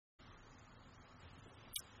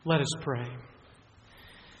Let us pray.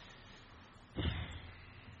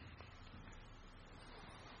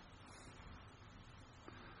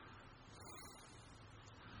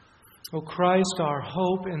 O Christ, our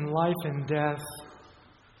hope in life and death,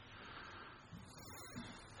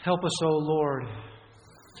 help us, O Lord,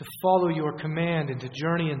 to follow your command and to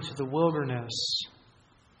journey into the wilderness.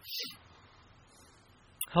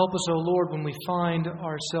 Help us, O Lord, when we find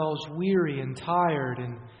ourselves weary and tired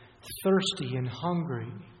and thirsty and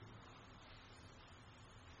hungry.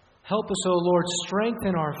 Help us, O Lord,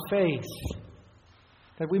 strengthen our faith,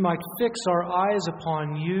 that we might fix our eyes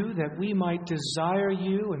upon you, that we might desire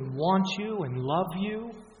you and want you and love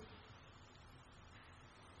you.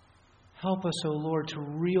 Help us, O Lord, to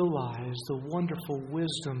realize the wonderful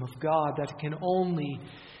wisdom of God that can only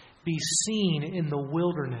be seen in the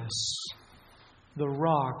wilderness, the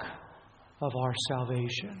rock of our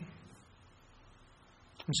salvation.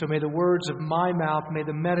 And so may the words of my mouth, may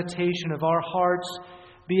the meditation of our hearts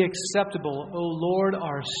be acceptable, O Lord,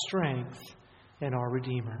 our strength and our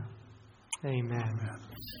Redeemer. Amen.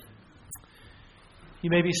 You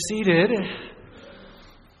may be seated.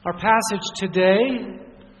 Our passage today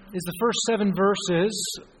is the first 7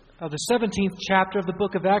 verses of the 17th chapter of the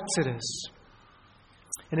book of Exodus.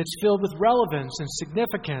 And it's filled with relevance and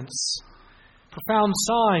significance, profound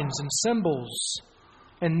signs and symbols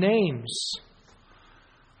and names.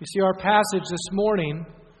 You see, our passage this morning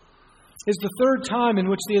is the 3rd time in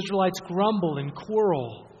which the Israelites grumble and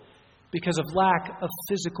quarrel because of lack of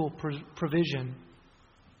physical provision.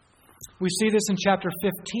 We see this in chapter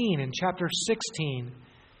 15, and chapter 16,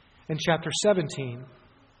 and chapter 17.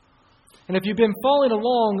 And if you've been following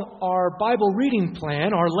along our Bible reading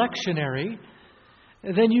plan, our lectionary,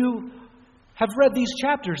 then you have read these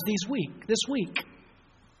chapters this week.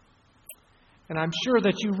 And I'm sure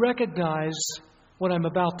that you recognize what I'm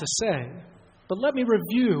about to say. But let me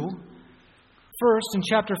review. First, in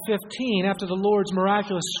chapter 15, after the Lord's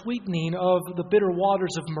miraculous sweetening of the bitter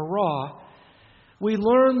waters of Marah, we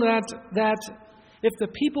learn that if the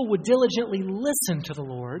people would diligently listen to the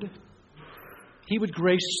Lord, He would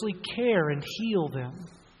graciously care and heal them.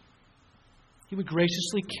 He would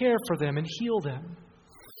graciously care for them and heal them.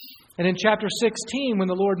 And in chapter 16, when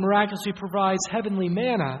the Lord miraculously provides heavenly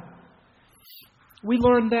manna, we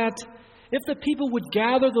learn that if the people would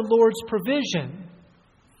gather the Lord's provision,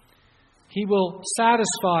 He will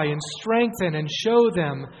satisfy and strengthen and show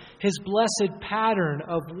them His blessed pattern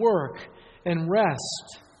of work and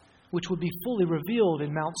rest, which would be fully revealed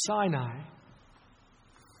in Mount Sinai.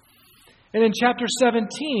 And in chapter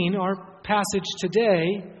 17, our passage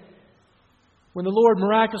today, when the Lord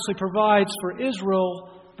miraculously provides for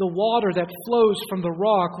Israel the water that flows from the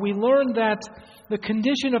rock, we learn that the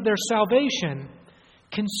condition of their salvation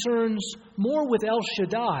concerns more with El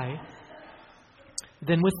Shaddai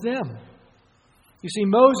than with them. You see,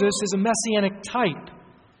 Moses is a messianic type.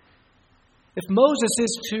 If Moses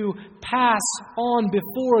is to pass on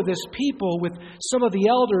before this people with some of the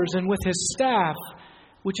elders and with his staff,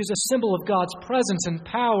 which is a symbol of God's presence and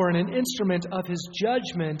power and an instrument of His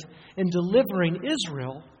judgment in delivering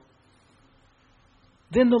Israel,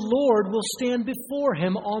 then the Lord will stand before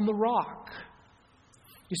him on the rock.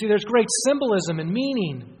 You see, there's great symbolism and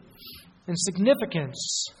meaning and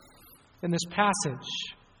significance in this passage.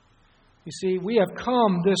 You see, we have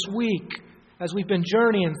come this week, as we've been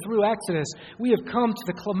journeying through Exodus, we have come to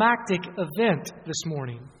the climactic event this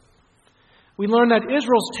morning. We learn that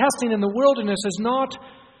Israel's testing in the wilderness is not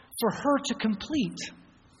for her to complete.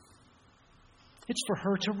 It's for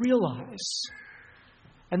her to realize.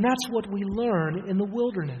 And that's what we learn in the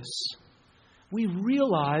wilderness. We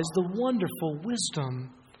realize the wonderful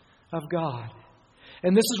wisdom of God.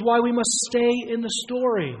 And this is why we must stay in the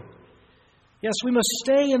story. Yes, we must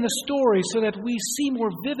stay in the story so that we see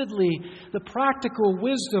more vividly the practical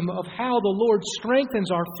wisdom of how the Lord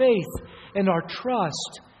strengthens our faith and our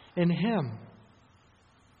trust in Him.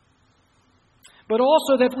 But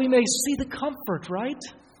also that we may see the comfort, right?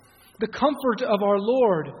 The comfort of our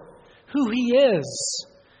Lord, who He is,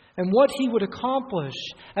 and what He would accomplish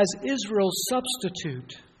as Israel's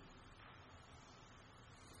substitute.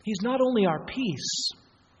 He's not only our peace,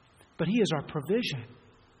 but He is our provision.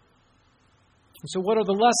 And so what are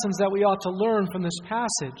the lessons that we ought to learn from this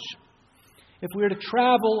passage? If we are to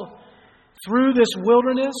travel through this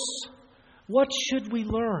wilderness, what should we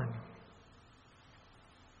learn?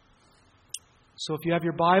 So if you have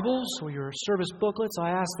your Bibles or your service booklets, I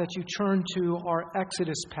ask that you turn to our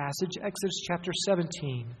Exodus passage, Exodus chapter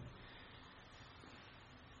 17.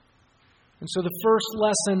 And so the first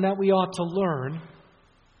lesson that we ought to learn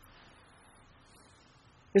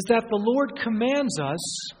is that the Lord commands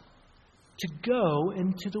us to go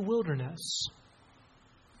into the wilderness.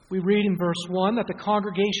 We read in verse 1 that the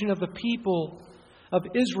congregation of the people of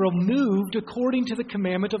Israel moved according to the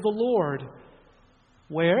commandment of the Lord.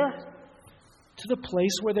 Where? To the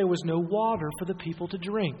place where there was no water for the people to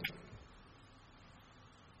drink.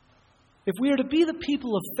 If we are to be the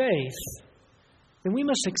people of faith, then we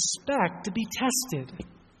must expect to be tested.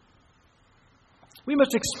 We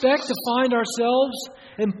must expect to find ourselves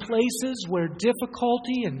in places where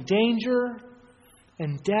difficulty and danger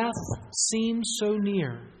and death seem so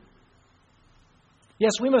near.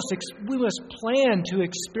 Yes, we must plan to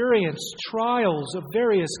experience trials of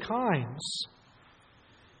various kinds.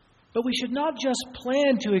 But we should not just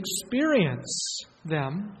plan to experience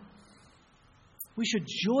them. We should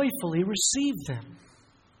joyfully receive them.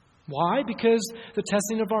 Why? Because the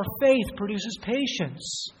testing of our faith produces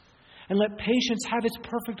patience. And let patience have its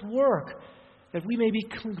perfect work, that we may be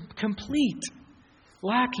complete,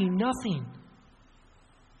 lacking nothing.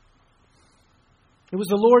 It was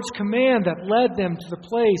the Lord's command that led them to the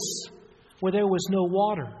place where there was no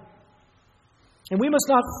water. And we must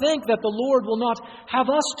not think that the Lord will not have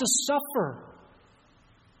us to suffer.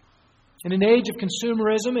 In an age of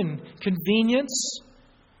consumerism and convenience,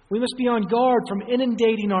 we must be on guard from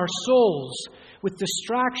inundating our souls with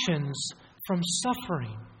distractions from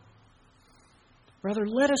suffering. Rather,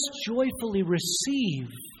 let us joyfully receive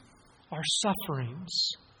our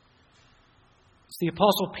sufferings. It's the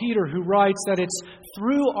Apostle Peter who writes that it's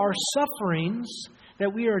through our sufferings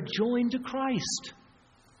that we are joined to Christ.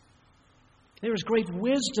 There is great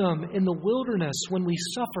wisdom in the wilderness when we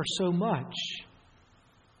suffer so much.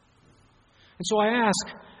 And so I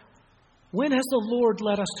ask, when has the Lord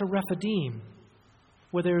led us to Rephidim,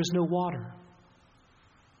 where there is no water?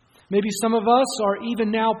 Maybe some of us are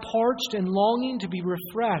even now parched and longing to be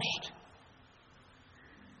refreshed.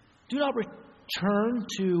 Do not return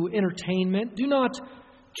to entertainment. Do not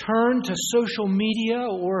turn to social media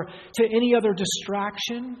or to any other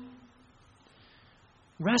distraction.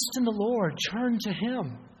 Rest in the Lord. Turn to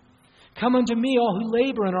Him. Come unto me, all who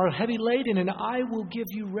labor and are heavy laden, and I will give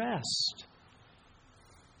you rest.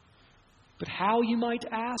 But how, you might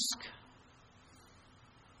ask?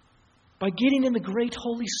 By getting in the great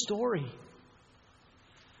holy story.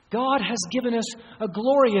 God has given us a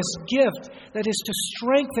glorious gift that is to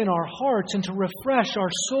strengthen our hearts and to refresh our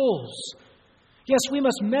souls. Yes, we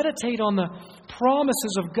must meditate on the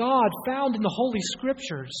promises of God found in the Holy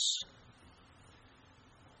Scriptures.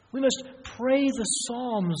 We must pray the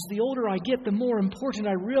Psalms. The older I get, the more important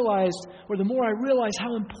I realize, or the more I realize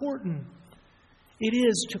how important it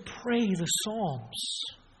is to pray the Psalms.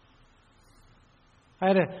 I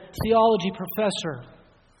had a theology professor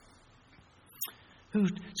who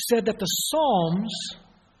said that the Psalms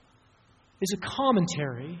is a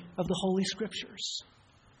commentary of the Holy Scriptures.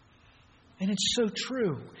 And it's so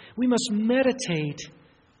true. We must meditate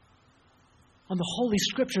on the Holy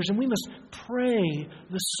Scriptures, and we must pray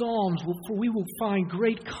the Psalms, for we will find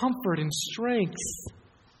great comfort and strength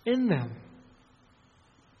in them.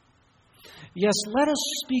 Yes, let us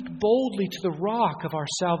speak boldly to the rock of our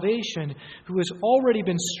salvation, who has already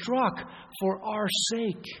been struck for our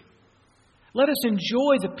sake. Let us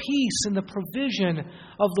enjoy the peace and the provision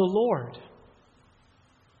of the Lord.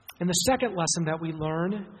 And the second lesson that we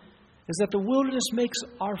learn is that the wilderness makes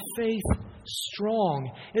our faith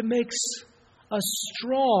strong. It makes us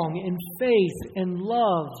strong in faith and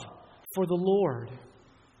love for the Lord.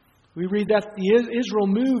 We read that Israel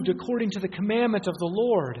moved according to the commandment of the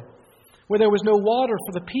Lord, where there was no water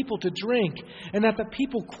for the people to drink, and that the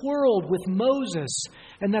people quarreled with Moses,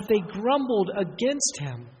 and that they grumbled against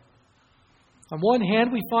him. On one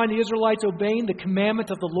hand, we find the Israelites obeying the commandment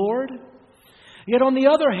of the Lord. Yet on the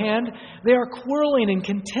other hand, they are quarreling and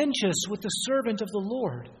contentious with the servant of the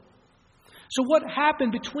Lord. So what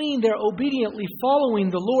happened between their obediently following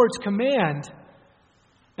the Lord's command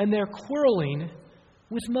and their quarreling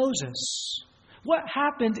with Moses? What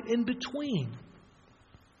happened in between?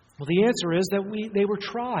 Well, the answer is that they were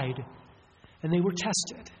tried and they were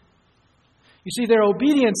tested. You see, their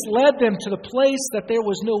obedience led them to the place that there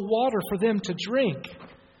was no water for them to drink.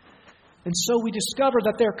 And so we discover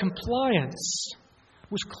that their compliance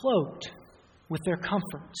was cloaked with their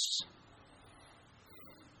comforts.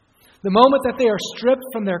 The moment that they are stripped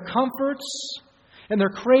from their comforts and their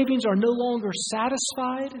cravings are no longer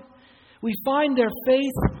satisfied, we find their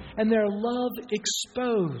faith and their love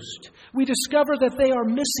exposed. We discover that they are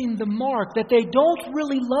missing the mark, that they don't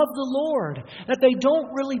really love the Lord, that they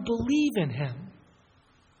don't really believe in Him.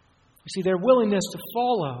 You see, their willingness to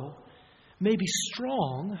follow may be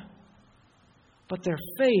strong, but their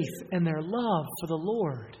faith and their love for the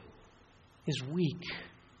Lord is weak.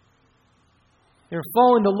 They're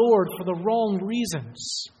following the Lord for the wrong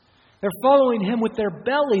reasons. They're following Him with their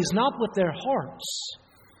bellies, not with their hearts.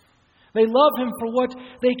 They love Him for what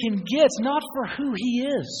they can get, not for who He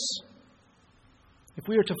is. If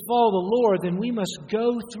we are to follow the Lord, then we must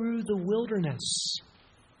go through the wilderness.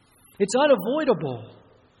 It's unavoidable.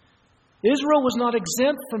 Israel was not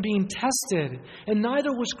exempt from being tested, and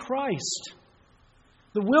neither was Christ.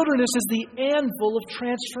 The wilderness is the anvil of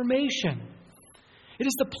transformation. It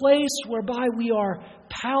is the place whereby we are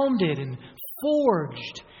pounded and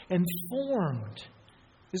forged and formed.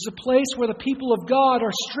 It is a place where the people of God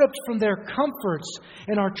are stripped from their comforts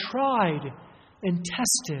and are tried and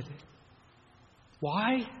tested.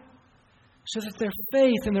 Why? So that their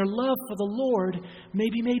faith and their love for the Lord may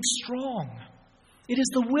be made strong. It is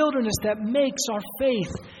the wilderness that makes our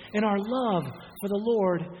faith and our love for the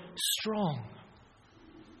Lord strong.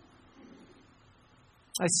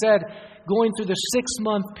 I said, going through the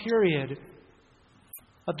 6-month period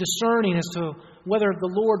of discerning as to whether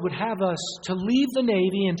the Lord would have us to leave the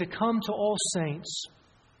Navy and to come to All Saints,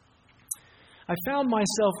 I found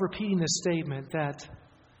myself repeating this statement that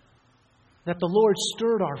the Lord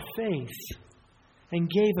stirred our faith and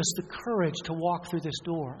gave us the courage to walk through this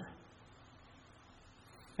door.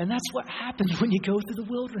 And that's what happens when you go through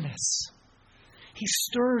the wilderness. He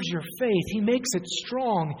stirs your faith. He makes it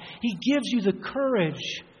strong. He gives you the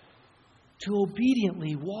courage to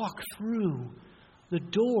obediently walk through the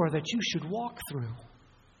door that you should walk through.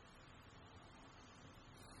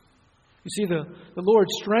 You see, the Lord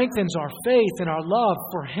strengthens our faith and our love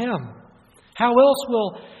for Him. How else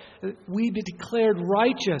will we be declared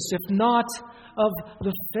righteous if not of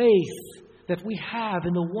the faith that we have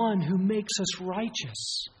in the one who makes us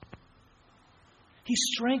righteous? He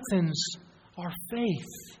strengthens our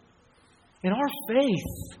faith. And our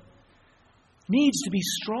faith needs to be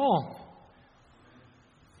strong.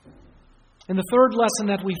 And the third lesson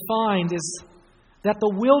that we find is that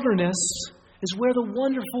the wilderness is where the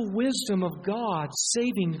wonderful wisdom of God's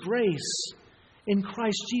saving grace in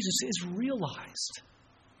Christ Jesus is realized.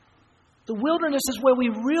 The wilderness is where we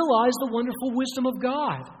realize the wonderful wisdom of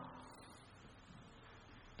God.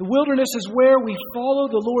 The wilderness is where we follow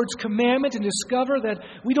the Lord's commandment and discover that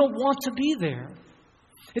we don't want to be there.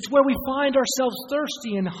 It's where we find ourselves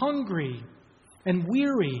thirsty and hungry and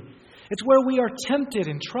weary. It's where we are tempted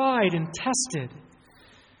and tried and tested.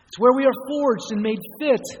 It's where we are forged and made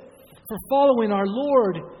fit for following our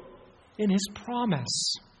Lord in His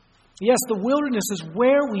promise. Yes, the wilderness is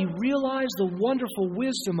where we realize the wonderful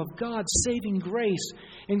wisdom of God's saving grace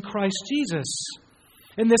in Christ Jesus.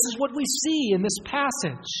 And this is what we see in this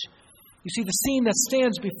passage. You see, the scene that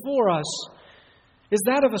stands before us is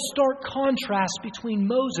that of a stark contrast between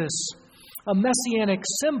Moses, a messianic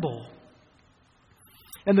symbol,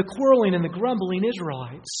 and the quarreling and the grumbling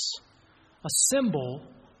Israelites, a symbol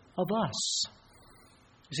of us.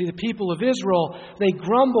 You see, the people of Israel, they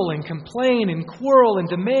grumble and complain and quarrel and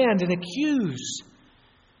demand and accuse.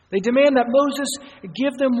 They demand that Moses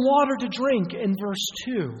give them water to drink in verse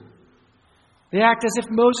 2. They act as if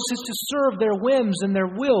Moses is to serve their whims and their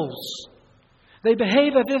wills. They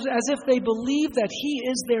behave as if they believe that He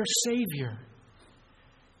is their Savior.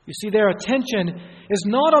 You see, their attention is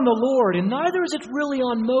not on the Lord, and neither is it really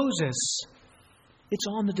on Moses. It's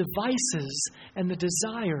on the devices and the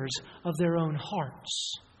desires of their own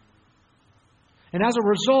hearts. And as a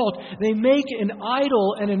result, they make an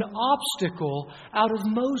idol and an obstacle out of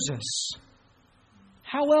Moses.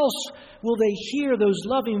 How else will they hear those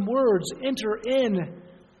loving words, "Enter in,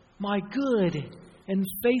 my good and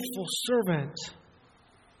faithful servant,"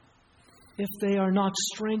 if they are not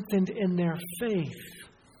strengthened in their faith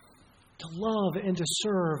to love and to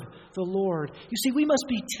serve the Lord? You see, we must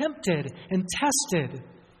be tempted and tested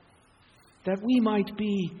that we might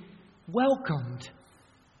be welcomed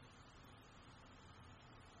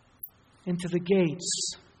into the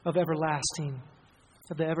gates of the everlasting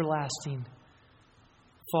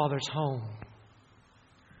Father's home.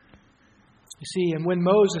 You see, and when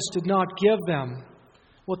Moses did not give them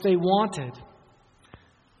what they wanted,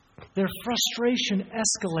 their frustration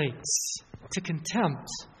escalates to contempt.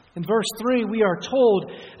 In verse 3, we are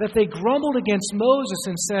told that they grumbled against Moses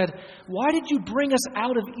and said, "Why did you bring us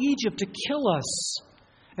out of Egypt to kill us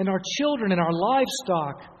and our children and our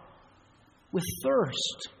livestock with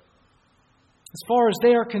thirst?" As far as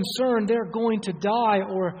they are concerned, they're going to die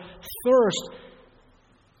or thirst,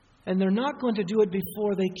 and they're not going to do it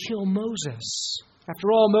before they kill Moses.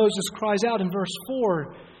 After all, Moses cries out in verse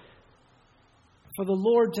 4 for the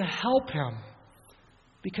Lord to help him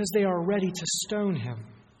because they are ready to stone him.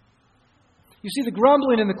 You see, the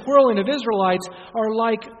grumbling and the quarreling of Israelites are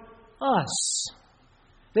like us.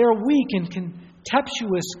 They are weak and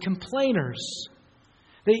contemptuous complainers.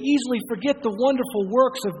 They easily forget the wonderful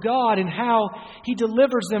works of God and how He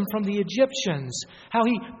delivers them from the Egyptians, how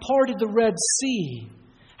He parted the Red Sea,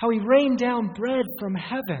 how He rained down bread from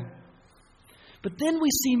heaven. But then we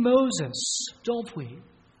see Moses, don't we?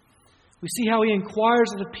 We see how he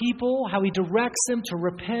inquires of the people, how he directs them to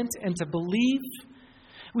repent and to believe.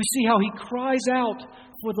 We see how he cries out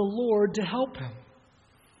for the Lord to help him.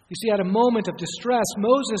 You see, at a moment of distress,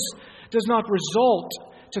 Moses does not resort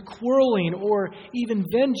to quarreling or even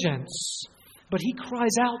vengeance, but he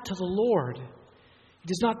cries out to the Lord. He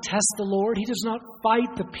does not test the Lord. He does not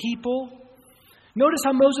fight the people. Notice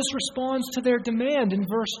how Moses responds to their demand in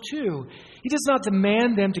verse 2. He does not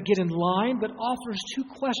demand them to get in line, but offers two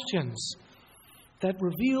questions that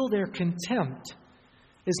reveal their contempt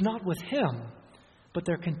is not with him, but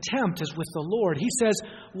their contempt is with the Lord. He says,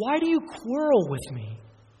 "Why do you quarrel with me?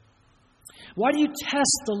 Why do you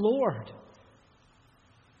test the Lord?"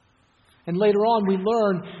 And later on we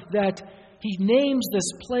learn that he names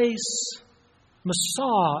this place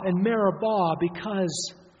Massah and Meribah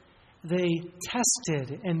because they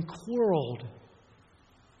tested and quarreled.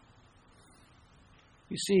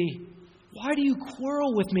 You see, why do you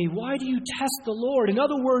quarrel with me? Why do you test the Lord? In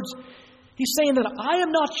other words, he's saying that I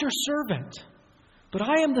am not your servant, but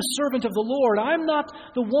I am the servant of the Lord. I'm not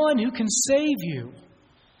the one who can save you.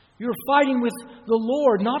 You're fighting with the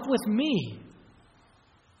Lord, not with me.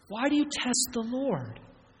 Why do you test the Lord?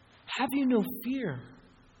 Have you no fear?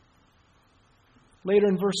 Later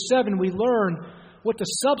in verse 7, we learn what the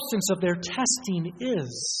substance of their testing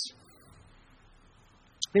is.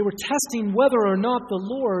 They were testing whether or not the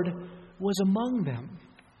Lord was among them.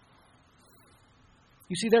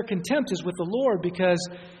 You see, their contempt is with the Lord because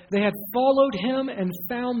they had followed Him and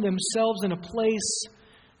found themselves in a place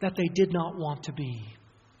that they did not want to be.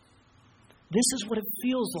 This is what it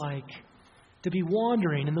feels like to be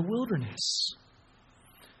wandering in the wilderness.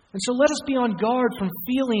 And so let us be on guard from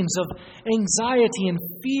feelings of anxiety and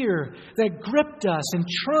fear that gripped us and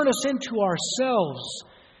churn us into ourselves,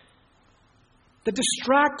 that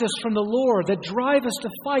distract us from the Lord, that drive us to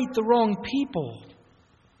fight the wrong people.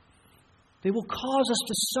 They will cause us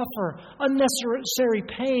to suffer unnecessary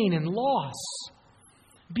pain and loss.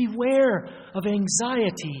 Beware of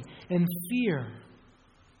anxiety and fear,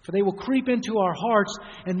 for they will creep into our hearts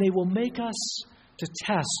and they will make us to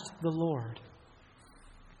test the Lord.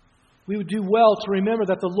 We would do well to remember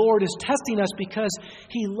that the Lord is testing us because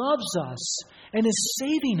He loves us and is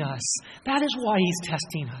saving us. That is why He's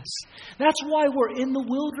testing us. That's why we're in the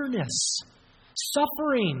wilderness,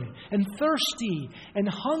 suffering and thirsty and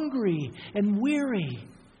hungry and weary,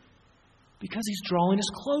 because He's drawing us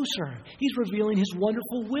closer. He's revealing His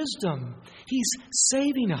wonderful wisdom. He's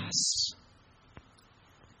saving us.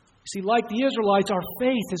 You see, like the Israelites, our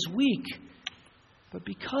faith is weak, but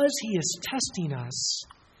because He is testing us,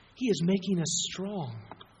 He is making us strong.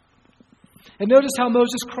 And notice how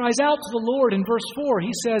Moses cries out to the Lord in verse 4.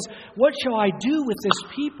 He says, "What shall I do with this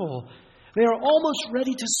people? They are almost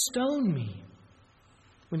ready to stone me."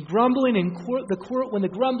 When the grumbling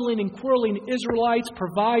and quarreling Israelites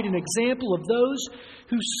provide an example of those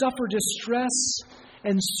who suffer distress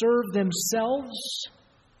and serve themselves,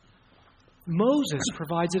 Moses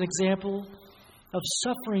provides an example of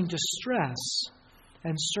suffering distress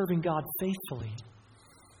and serving God faithfully.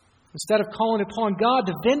 Instead of calling upon God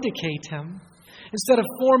to vindicate him, instead of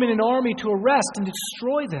forming an army to arrest and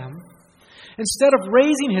destroy them, instead of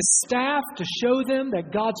raising his staff to show them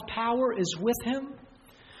that God's power is with him,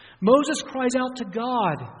 Moses cries out to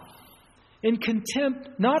God in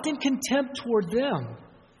contempt, not in contempt toward them,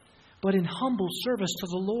 but in humble service to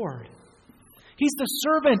the Lord. He's the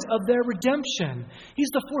servant of their redemption.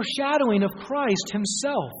 He's the foreshadowing of Christ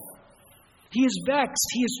himself. He is vexed.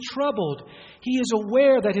 He is troubled. He is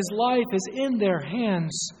aware that his life is in their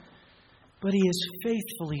hands, but he is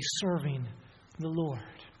faithfully serving the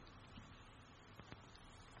Lord.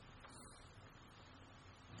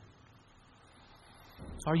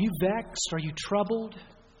 Are you vexed? Are you troubled?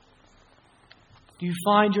 Do you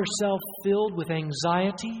find yourself filled with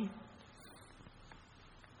anxiety?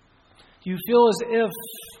 Do you feel as if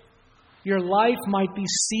your life might be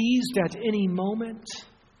seized at any moment?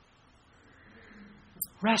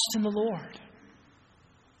 Rest in the Lord.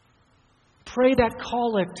 Pray that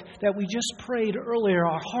collect that we just prayed earlier.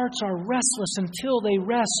 Our hearts are restless until they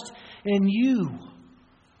rest in you.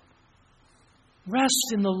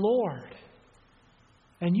 Rest in the Lord,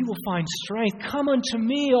 and you will find strength. Come unto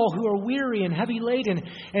me, all who are weary and heavy laden,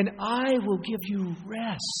 and I will give you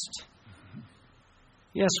rest.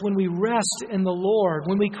 Yes, when we rest in the Lord,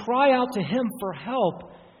 when we cry out to Him for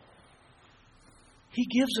help, He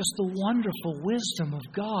gives us the wonderful wisdom of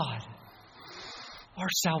God, our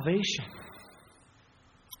salvation.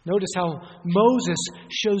 Notice how Moses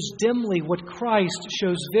shows dimly what Christ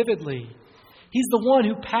shows vividly. He's the one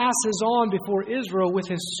who passes on before Israel with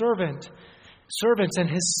his servants and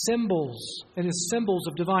his symbols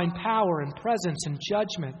of divine power and presence and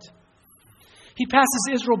judgment. He passes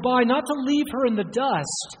Israel by not to leave her in the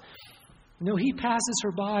dust. No, he passes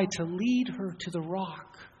her by to lead her to the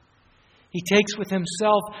rock. He takes with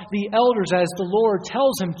himself the elders as the Lord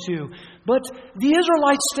tells him to, but the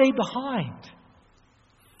Israelites stay behind.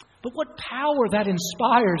 But what power that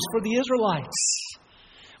inspires for the Israelites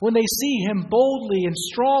when they see him boldly and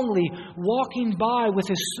strongly walking by with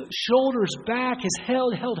his shoulders back, his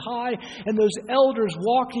head held high, and those elders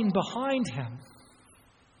walking behind him.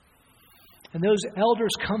 And those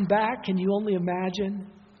elders come back, can you only imagine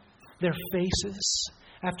their faces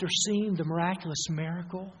after seeing the miraculous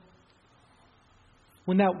miracle?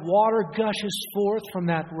 When that water gushes forth from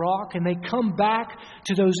that rock and they come back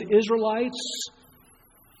to those Israelites,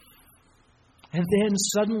 and then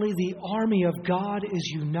suddenly the army of God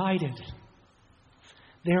is united.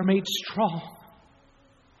 They are made strong.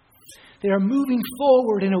 They are moving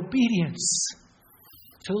forward in obedience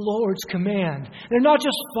to the Lord's command. They're not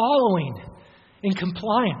just following in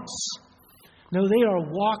compliance. No, they are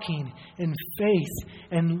walking in faith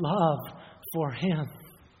and love for Him.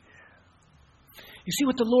 You see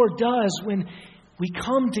what the Lord does when we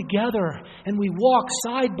come together and we walk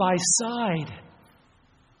side by side.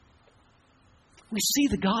 We see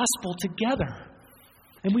the gospel together,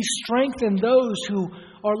 and we strengthen those who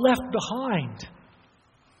are left behind.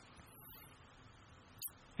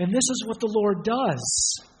 And this is what the Lord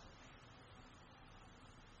does.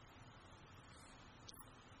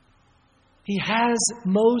 He has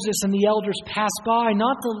Moses and the elders pass by,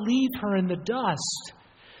 not to leave her in the dust,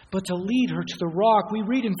 but to lead her to the rock. We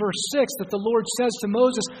read in verse 6 that the Lord says to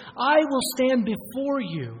Moses, "I will stand before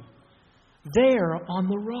you there on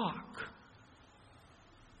the rock."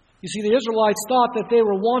 You see, the Israelites thought that they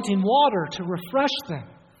were wanting water to refresh them.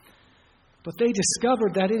 But they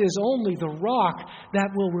discovered that it is only the rock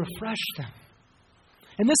that will refresh them.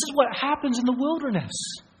 And this is what happens in the wilderness.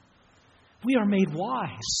 We are made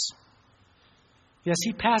wise. Yes,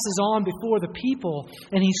 He passes on before the people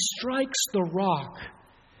and He strikes the rock.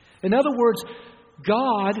 In other words,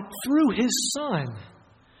 God, through His Son,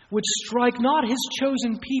 would strike not His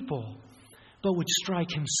chosen people, but would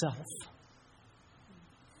strike Himself.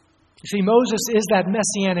 You see, Moses is that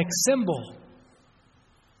messianic symbol.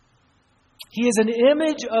 He is an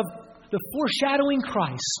image of the foreshadowing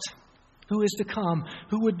Christ who is to come,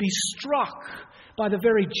 who would be struck by the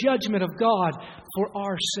very judgment of God for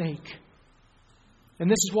our sake. And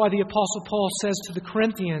this is why the Apostle Paul says to the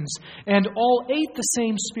Corinthians, "And all ate the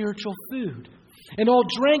same spiritual food, and all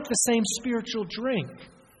drank the same spiritual drink.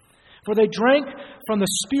 For they drank from the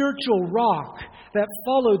spiritual rock that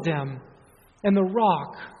followed them, and the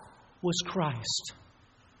rock was Christ."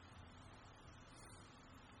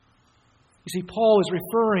 You see, Paul is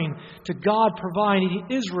referring to God providing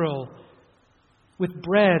Israel with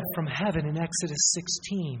bread from heaven in Exodus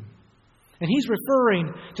 16. And he's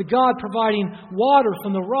referring to God providing water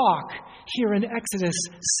from the rock here in Exodus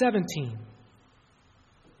 17.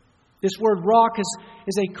 This word rock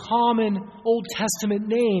is a common Old Testament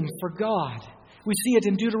name for God. We see it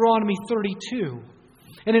in Deuteronomy 32.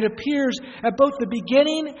 And it appears at both the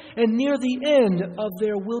beginning and near the end of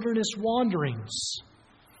their wilderness wanderings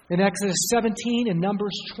in Exodus 17 and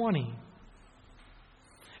Numbers 20.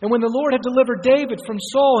 And when the Lord had delivered David from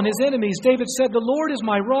Saul and his enemies, David said, "The Lord is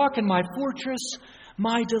my rock and my fortress,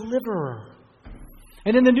 my deliverer."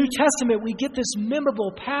 And in the New Testament, we get this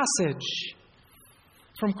memorable passage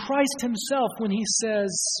from Christ Himself when He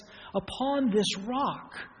says, "Upon this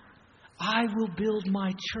rock I will build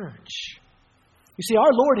my church." You see,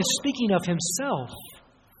 our Lord is speaking of Himself.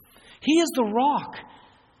 He is the rock.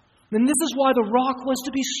 And this is why the rock was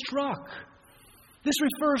to be struck. This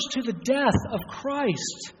refers to the death of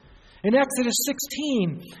Christ. In Exodus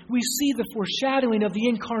 16, we see the foreshadowing of the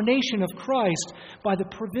incarnation of Christ by the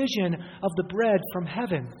provision of the bread from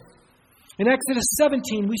heaven. In Exodus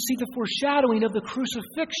 17, we see the foreshadowing of the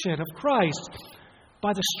crucifixion of Christ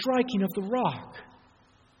by the striking of the rock.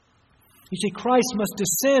 You see, Christ must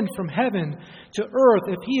descend from heaven to earth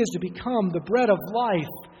if He is to become the bread of life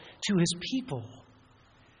to His people.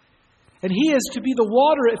 And He is to be the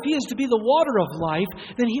water. If He is to be the water of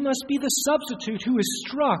life, then He must be the substitute who is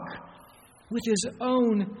struck with His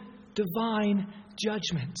own divine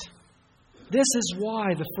judgment. This is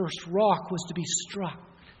why the first rock was to be struck.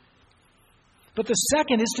 But the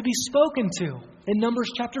second is to be spoken to in Numbers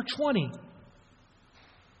chapter 20.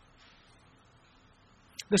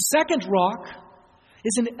 The second rock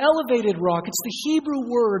is an elevated rock. It's the Hebrew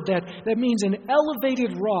word that means an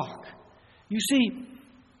elevated rock. You see,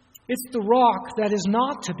 it's the rock that is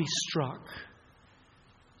not to be struck.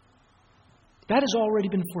 That has already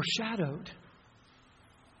been foreshadowed.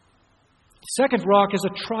 The second rock is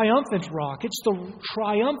a triumphant rock. It's the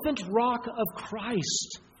triumphant rock of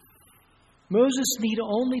Christ. Moses need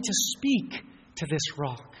only to speak to this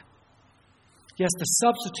rock. Yes, the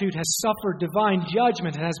substitute has suffered divine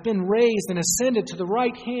judgment and has been raised and ascended to the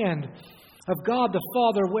right hand of God the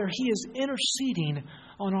Father, where He is interceding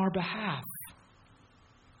on our behalf.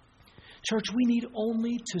 Church, we need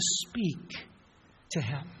only to speak to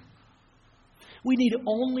Him. We need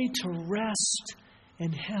only to rest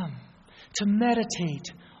in Him, to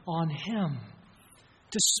meditate on Him,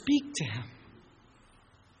 to speak to Him.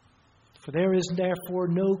 For there is therefore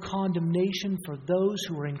no condemnation for those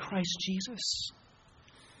who are in Christ Jesus.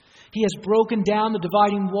 He has broken down the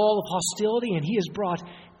dividing wall of hostility, and He has brought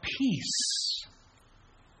peace.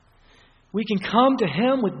 We can come to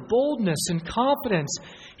Him with boldness and confidence.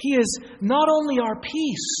 He is not only our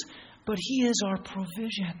peace, but He is our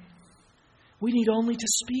provision. We need only to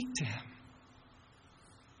speak to Him,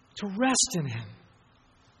 to rest in Him.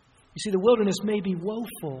 You see, the wilderness may be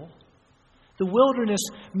woeful. The wilderness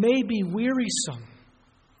may be wearisome,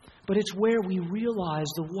 but it's where we realize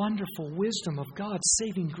the wonderful wisdom of God's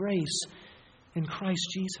saving grace in Christ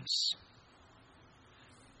Jesus.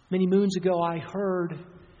 Many moons ago, I heard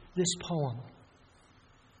this poem.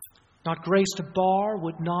 Not grace to bar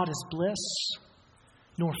what not is bliss,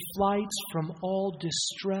 nor flights from all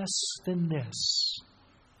distress than this.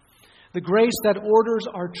 The grace that orders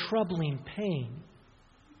our troubling pain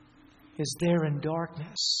is there in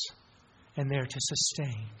darkness and there to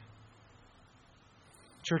sustain.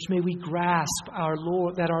 Church, may we grasp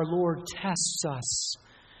that our Lord tests us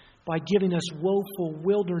by giving us woeful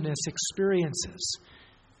wilderness experiences.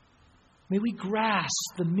 May we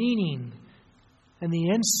grasp the meaning and the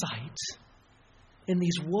insight in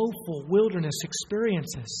these woeful wilderness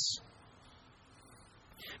experiences.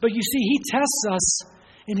 But you see, He tests us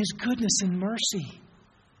in His goodness and mercy.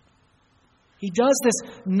 He does this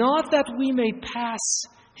not that we may pass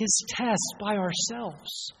His test by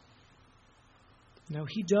ourselves. No,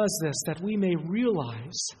 He does this that we may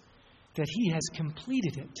realize that He has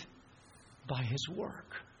completed it by His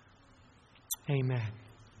work. Amen.